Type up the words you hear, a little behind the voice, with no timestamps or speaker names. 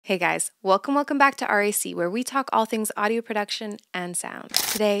Hey guys, welcome back to RAC, where we talk all things audio production and sound.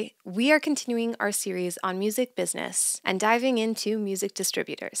 Today, we are continuing our series on music business and diving into music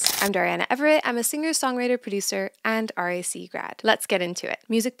distributors. I'm Dariana Everett. I'm a singer, songwriter, producer, and RAC grad. Let's get into it.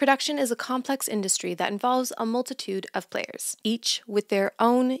 Music production is a complex industry that involves a multitude of players, each with their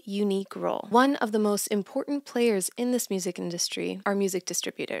own unique role. One of the most important players in this music industry are music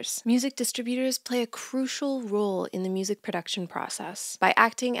distributors. Music distributors play a crucial role in the music production process by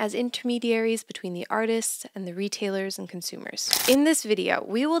acting as intermediaries between the artists and the retailers and consumers. In this video,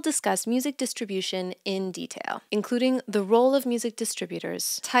 we will discuss music distribution in detail, including the role of music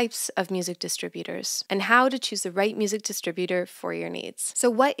distributors, types of music distributors, and how to choose the right music distributor for your needs.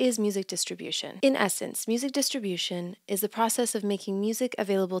 So what is music distribution? In essence, music distribution is the process of making music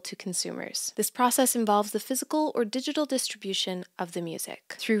available to consumers. This process involves the physical or digital distribution of the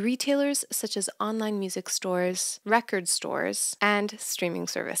music through retailers such as online music stores, record stores, and streaming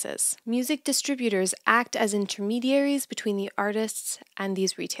services. Music distributors act as intermediaries between the artists and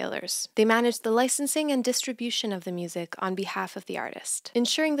these retailers. They manage the licensing and distribution of the music on behalf of the artist,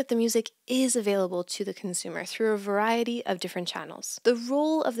 ensuring that the music is available to the consumer through a variety of different channels. The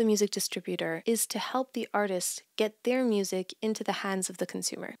role of the music distributor is to help the artist get their music into the hands of the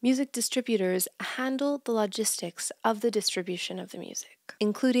consumer. Music distributors handle the logistics of the distribution of the music,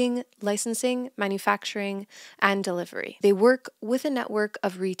 including licensing, manufacturing, and delivery. They work with a network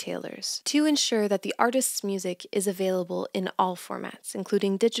of retailers to ensure that the artist's music is available in all formats,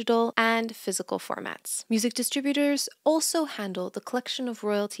 including digital and physical formats. Music distributors also handle the collection of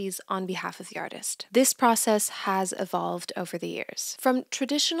royalties on behalf of the artist. This process has evolved over the years, from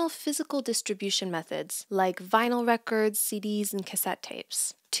traditional physical distribution methods like vinyl records, CDs, and cassette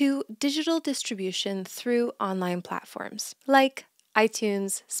tapes, to digital distribution through online platforms like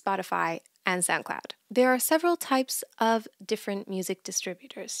iTunes, Spotify, and SoundCloud. There are several types of different music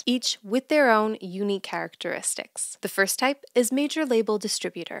distributors, each with their own unique characteristics. The first type is major label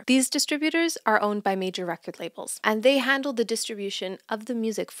distributor. These distributors are owned by major record labels, and they handle the distribution of the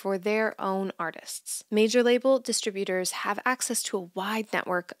music for their own artists. Major label distributors have access to a wide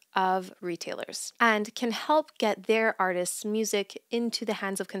network of retailers and can help get their artists' music into the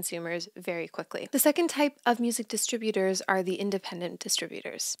hands of consumers very quickly. The second type of music distributors are the independent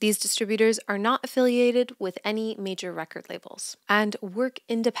distributors. These distributors are not affiliated with any major record labels and work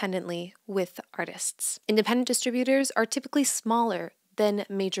independently with artists. Independent distributors are typically smaller than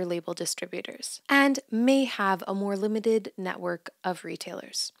major label distributors and may have a more limited network of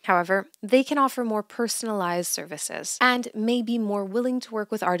retailers. However, they can offer more personalized services and may be more willing to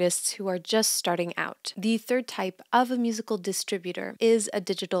work with artists who are just starting out. The third type of a musical distributor is a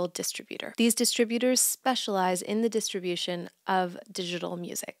digital distributor. These distributors specialize in the distribution of digital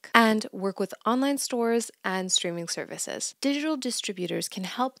music and work with online stores and streaming services. Digital distributors can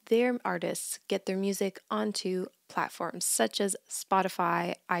help their artists get their music onto platforms such as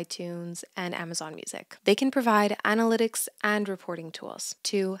Spotify, iTunes, and Amazon Music. They can provide analytics and reporting tools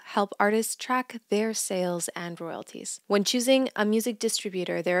to help artists track their sales and royalties. When choosing a music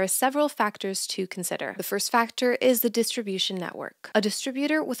distributor, there are several factors to consider. The first factor is the distribution network. A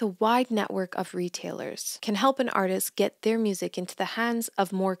distributor with a wide network of retailers can help an artist get their music into the hands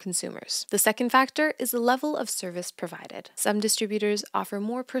of more consumers. The second factor is the level of service provided. Some distributors offer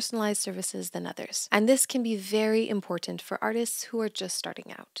more personalized services than others, and this can be very important for artists who are just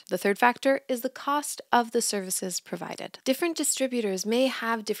starting out. The third factor is the cost of the services provided. Different distributors may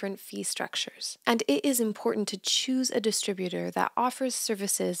have different fee structures, and it is important to choose a distributor that offers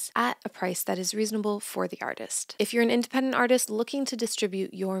services at a price that is reasonable for the artist. If you're an independent artist looking to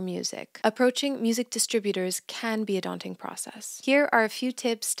distribute your music, approaching music distributors can be a daunting process. Here are a few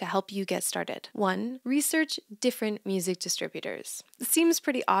tips to help you get started. 1. Research different music distributors. It seems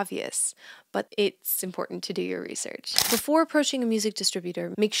pretty obvious, but it's important to do your research. Before approaching a music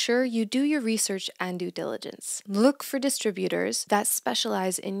distributor, make sure you do your research and due diligence. Look for distributors that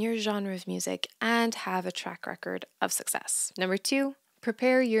specialize in your genre of music and have a track record of success. Number 2,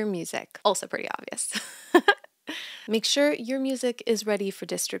 prepare your music. Also pretty obvious. Make sure your music is ready for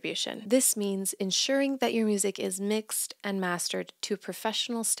distribution. This means ensuring that your music is mixed and mastered to a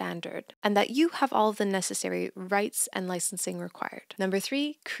professional standard and that you have all of the necessary rights and licensing required. Number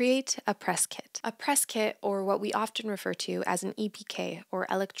 3, create a press kit. A press kit, or what we often refer to as an EPK or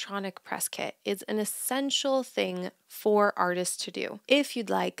electronic press kit, is an essential thing for artists to do. If you'd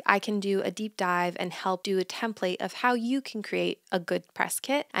like, I can do a deep dive and help do a template of how you can create a good press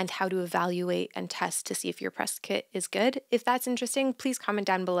kit and how to evaluate and test to see if your press kit is good. If that's interesting, please comment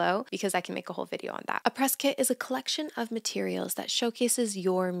down below because I can make a whole video on that. A press kit is a collection of materials that showcases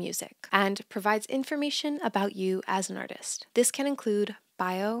your music and provides information about you as an artist. This can include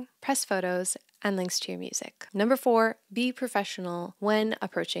bio, press photos, and links to your music. Number 4, be professional when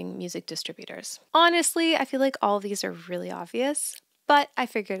approaching music distributors. Honestly, I feel like all of these are really obvious, but I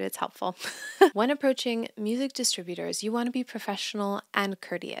figured it's helpful. When approaching music distributors, you want to be professional and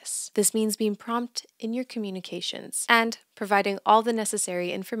courteous. This means being prompt in your communications and providing all the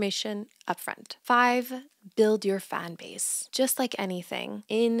necessary information upfront. 5, build your fan base. Just like anything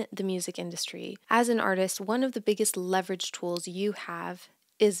in the music industry, as an artist, one of the biggest leverage tools you have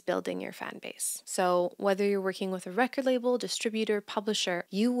is building your fan base. So whether you're working with a record label, distributor, publisher,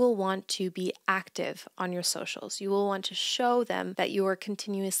 you will want to be active on your socials. You will want to show them that you are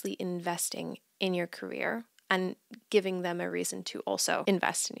continuously investing in your career and giving them a reason to also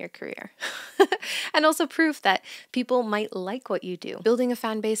invest in your career. And also proof that people might like what you do. Building a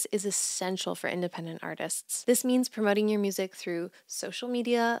fan base is essential for independent artists. This means promoting your music through social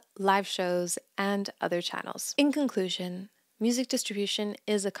media, live shows, and other channels. In conclusion, music distribution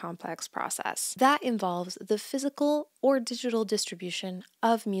is a complex process that involves the physical or digital distribution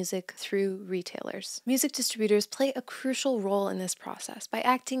of music through retailers. Music distributors play a crucial role in this process by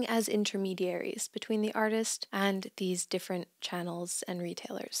acting as intermediaries between the artist and these different channels and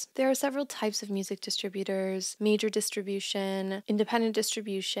retailers. There are several types of music distributors. Major distribution, independent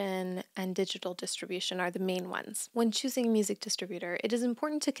distribution, and digital distribution are the main ones. When choosing a music distributor, it is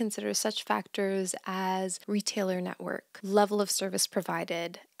important to consider such factors as retailer network, level of service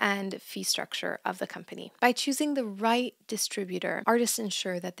provided, and fee structure of the company. By choosing the right distributor, artists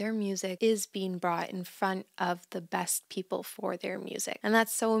ensure that their music is being brought in front of the best people for their music. And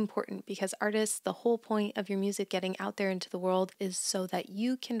that's so important because artists, the whole point of your music getting out there into the world is so that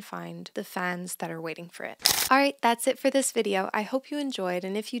you can find the fans that are waiting for it. All right, that's it for this video. I hope you enjoyed,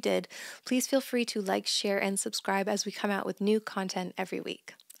 and if you did, please feel free to like, share, and subscribe as we come out with new content every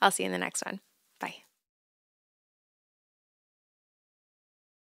week. I'll see you in the next one.